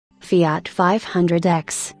Fiat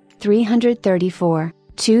 500X, 334,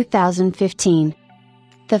 2015.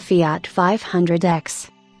 The Fiat 500X,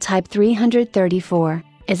 Type 334,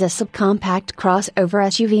 is a subcompact crossover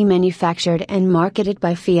SUV manufactured and marketed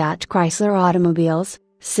by Fiat Chrysler Automobiles,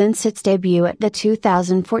 since its debut at the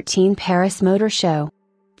 2014 Paris Motor Show.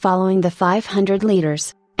 Following the 500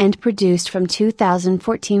 liters, and produced from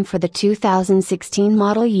 2014 for the 2016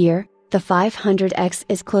 model year, the 500X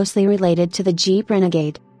is closely related to the Jeep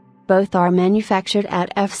Renegade. Both are manufactured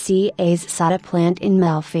at FCA's Sada plant in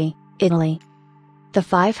Melfi, Italy. The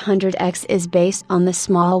 500X is based on the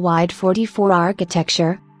small wide 44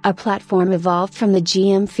 architecture, a platform evolved from the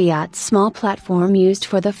GM Fiat small platform used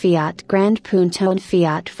for the Fiat Grande Punto and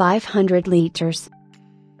Fiat 500 liters.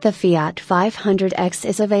 The Fiat 500X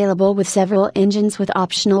is available with several engines with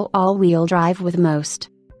optional all-wheel drive with most.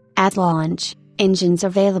 At launch, engines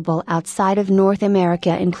available outside of North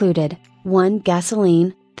America included, 1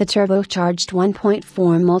 gasoline, the turbocharged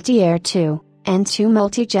 1.4 multi-air 2, and 2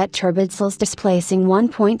 multi-jet turbodiesels displacing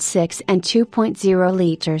 1.6 and 2.0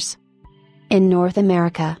 liters. In North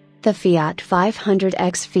America, the Fiat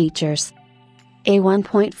 500X features a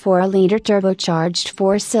 1.4-liter turbocharged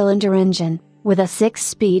 4-cylinder engine, with a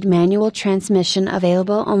 6-speed manual transmission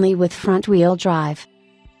available only with front-wheel drive.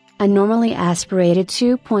 A normally aspirated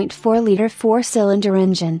 2.4-liter 4-cylinder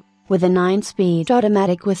engine, with a 9-speed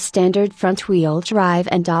automatic with standard front-wheel drive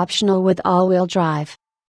and optional with all-wheel drive.